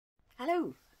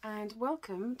Hello and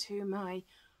welcome to my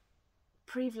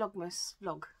pre-Vlogmas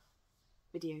vlog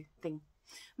video thing.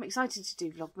 I'm excited to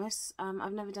do Vlogmas.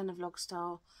 I've never done a vlog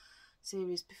style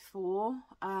series before.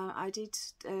 I did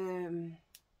the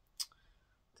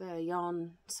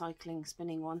yarn cycling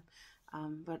spinning one,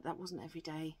 but that wasn't every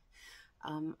day.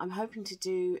 I'm hoping to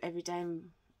do every day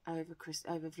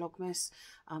over Vlogmas,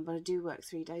 but I do work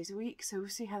 3 days a week, so we'll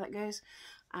see how that goes.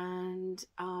 And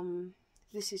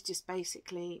this is just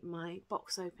basically my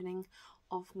box opening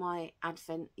of my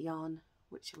Advent yarn,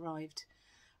 which arrived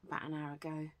about an hour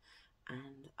ago,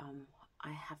 and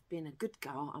I have been a good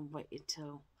girl and waited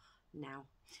till now.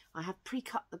 I have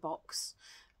pre-cut the box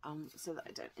so that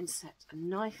I don't insert a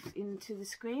knife into the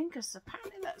screen, because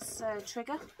apparently that's a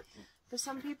trigger for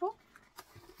some people.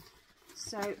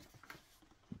 So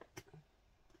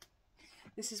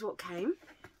this is what came,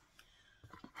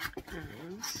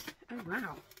 and oh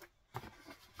wow,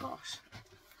 gosh,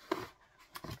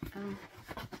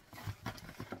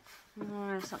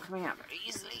 no, it's not coming out very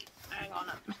easily. Hang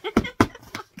on.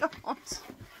 God. It's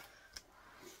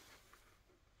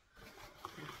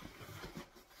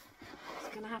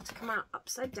gonna have to come out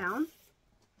upside down.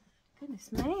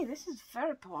 Goodness me, this is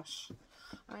very posh.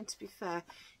 I mean, to be fair,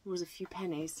 it was a few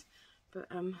pennies, but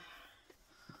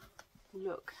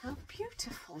look how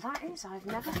beautiful that is. I've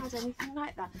never had anything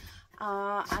like that.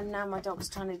 And now my dog's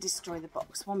trying to destroy the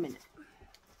box. 1 minute.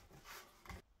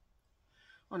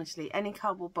 Honestly, any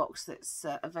cardboard box that's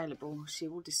available, she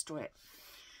will destroy it.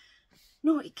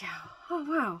 Naughty cow. Oh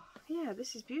wow, yeah,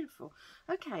 this is beautiful.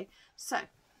 Okay, so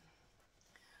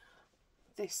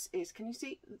this is, can you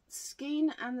see,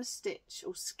 skein and the stitch,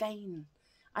 or skein.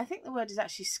 I think the word is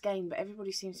actually skein, but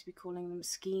everybody seems to be calling them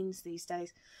skeins these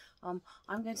days. I'm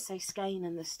going to say skein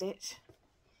and the stitch,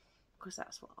 because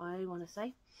that's what I want to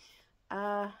say.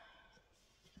 Yeah,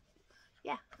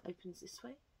 opens this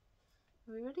way.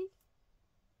 Are we ready?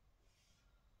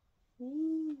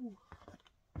 Ooh.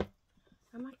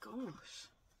 Oh my gosh.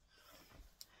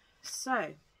 So,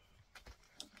 I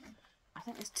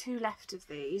think there's 2 left of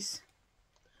these.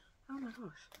 Oh my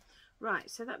gosh. Right,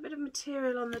 so that bit of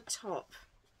material on the top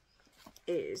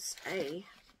is a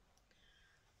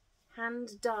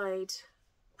hand-dyed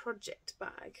project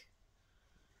bag.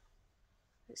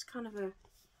 It's kind of a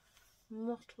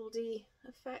mottledy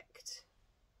effect.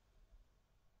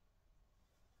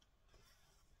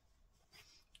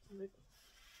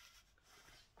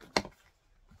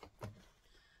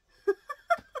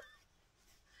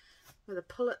 With a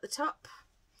pull at the top.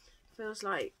 Feels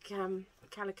like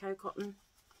calico cotton.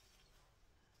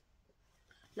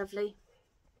 Lovely.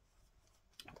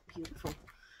 Beautiful.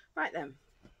 Right then.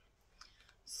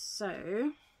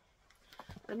 So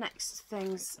the next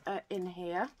things in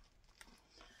here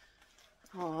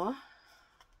are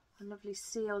a lovely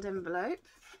sealed envelope.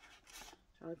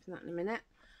 I'll open that in a minute.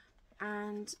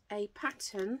 And a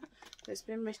pattern that's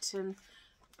been written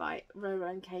by Roro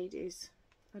and Katie's.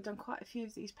 I've done quite a few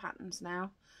of these patterns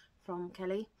now from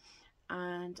Kelly,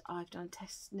 and I've done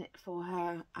test knit for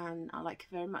her, and I like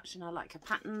her very much, and I like her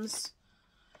patterns.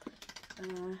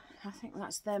 I think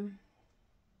that's them.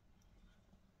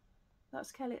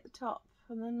 That's Kelly at the top,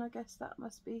 and then I guess that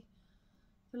must be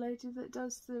the lady that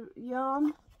does the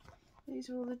yarn. These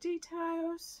are all the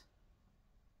details.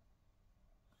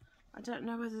 I don't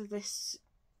know whether this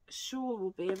shawl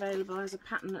will be available as a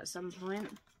pattern at some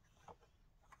point.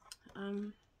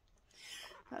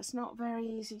 That's not very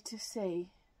easy to see,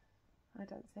 I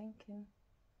don't think,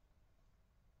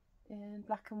 in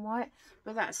black and white,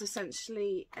 but that's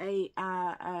essentially an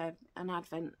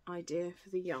Advent idea for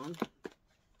the yarn.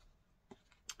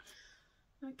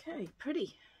 Okay,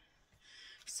 pretty.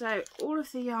 So all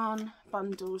of the yarn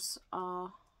bundles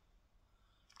are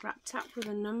wrapped up with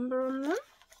a number on them.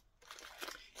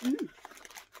 There's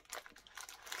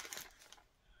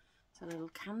a little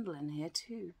candle in here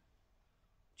too.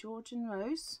 George and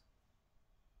Rose.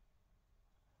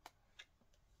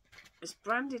 It's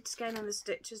branded skein and the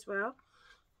stitch as well.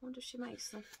 I wonder if she makes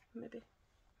them, maybe.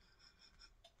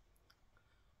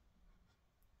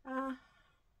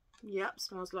 Yep,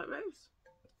 smells like rose.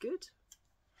 Good.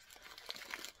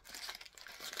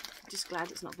 Just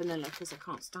glad it's not vanilla, because I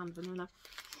can't stand vanilla.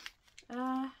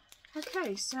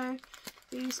 Okay, so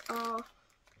these are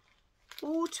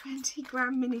all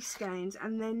 20-gram mini skeins,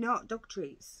 and they're not dog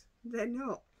treats. They're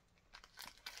not.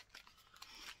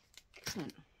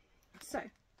 Excellent. So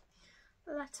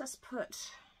let us put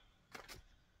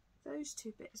those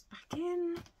 2 bits back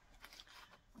in,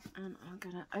 and I'm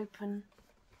going to open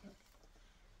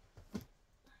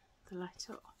the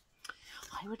letter.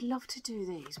 I would love to do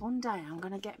these. One day I'm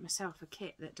going to get myself a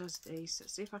kit that does these.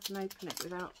 Let's see if I can open it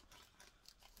without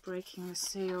breaking the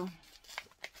seal.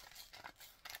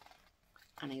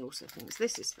 And he also thinks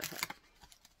this is for her.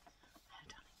 Oh,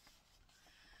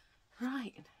 darling.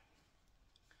 Right.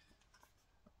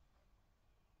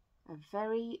 A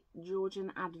very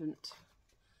Georgian Advent.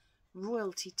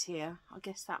 Royalty tier. I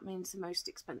guess that means the most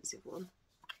expensive one.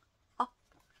 Oh.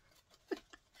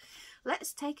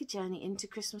 Let's take a journey into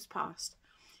Christmas past.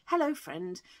 Hello,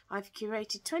 friend. I've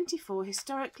curated 24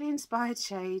 historically inspired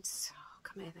shades. Oh,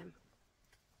 come here then.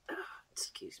 Oh,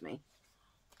 excuse me.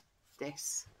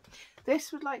 This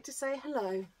would like to say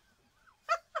hello.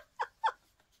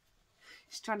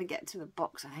 She's trying to get to the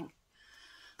box, I think.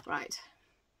 Right.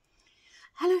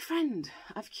 Hello, friend.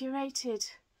 I've curated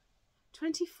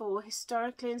 24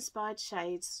 historically inspired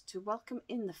shades to welcome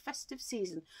in the festive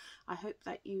season. I hope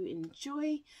that you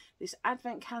enjoy this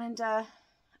advent calendar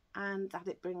and that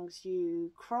it brings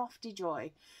you crafty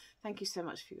joy. Thank you so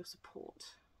much for your support.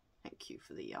 Thank you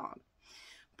for the yarn.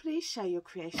 Please share your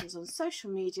creations on social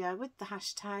media with the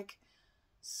hashtag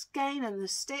Skein and the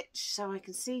Stitch so I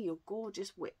can see your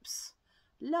gorgeous whips.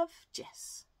 Love,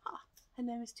 Jess. Ah, her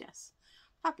name is Jess.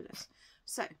 Fabulous.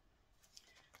 So,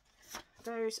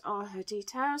 those are her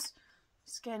details.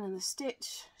 Skein and the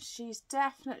Stitch. She's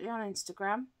definitely on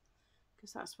Instagram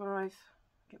because that's where I've...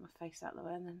 Get my face out of the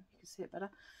way and then you can see it better.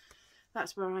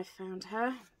 That's where I found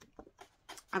her.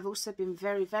 I've also been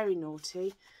very, very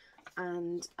naughty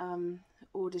and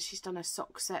she's done a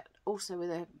sock set also with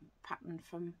a pattern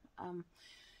from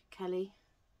Kelly.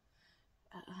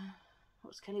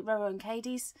 What's Kelly? Roro and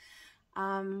Katie's.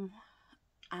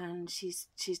 And she's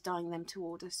dyeing them to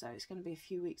order, so it's going to be a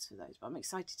few weeks for those, but I'm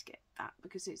excited to get that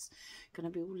because it's going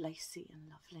to be all lacy and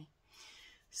lovely.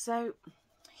 So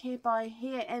here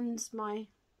ends my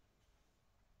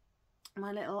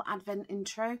little Advent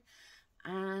intro,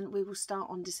 and we will start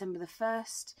on December the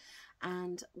 1st,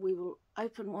 and we will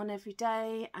open one every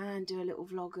day and do a little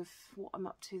vlog of what I'm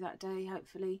up to that day.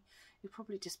 Hopefully it'll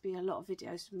probably just be a lot of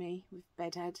videos of me with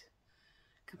bedhead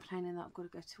complaining that I've got to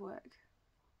go to work.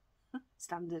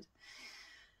 Standard.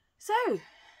 So if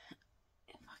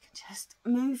I can just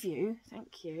move you,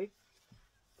 thank you.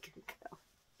 Good girl.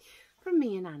 From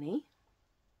me and Annie,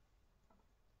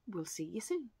 we'll see you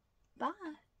soon. Bye.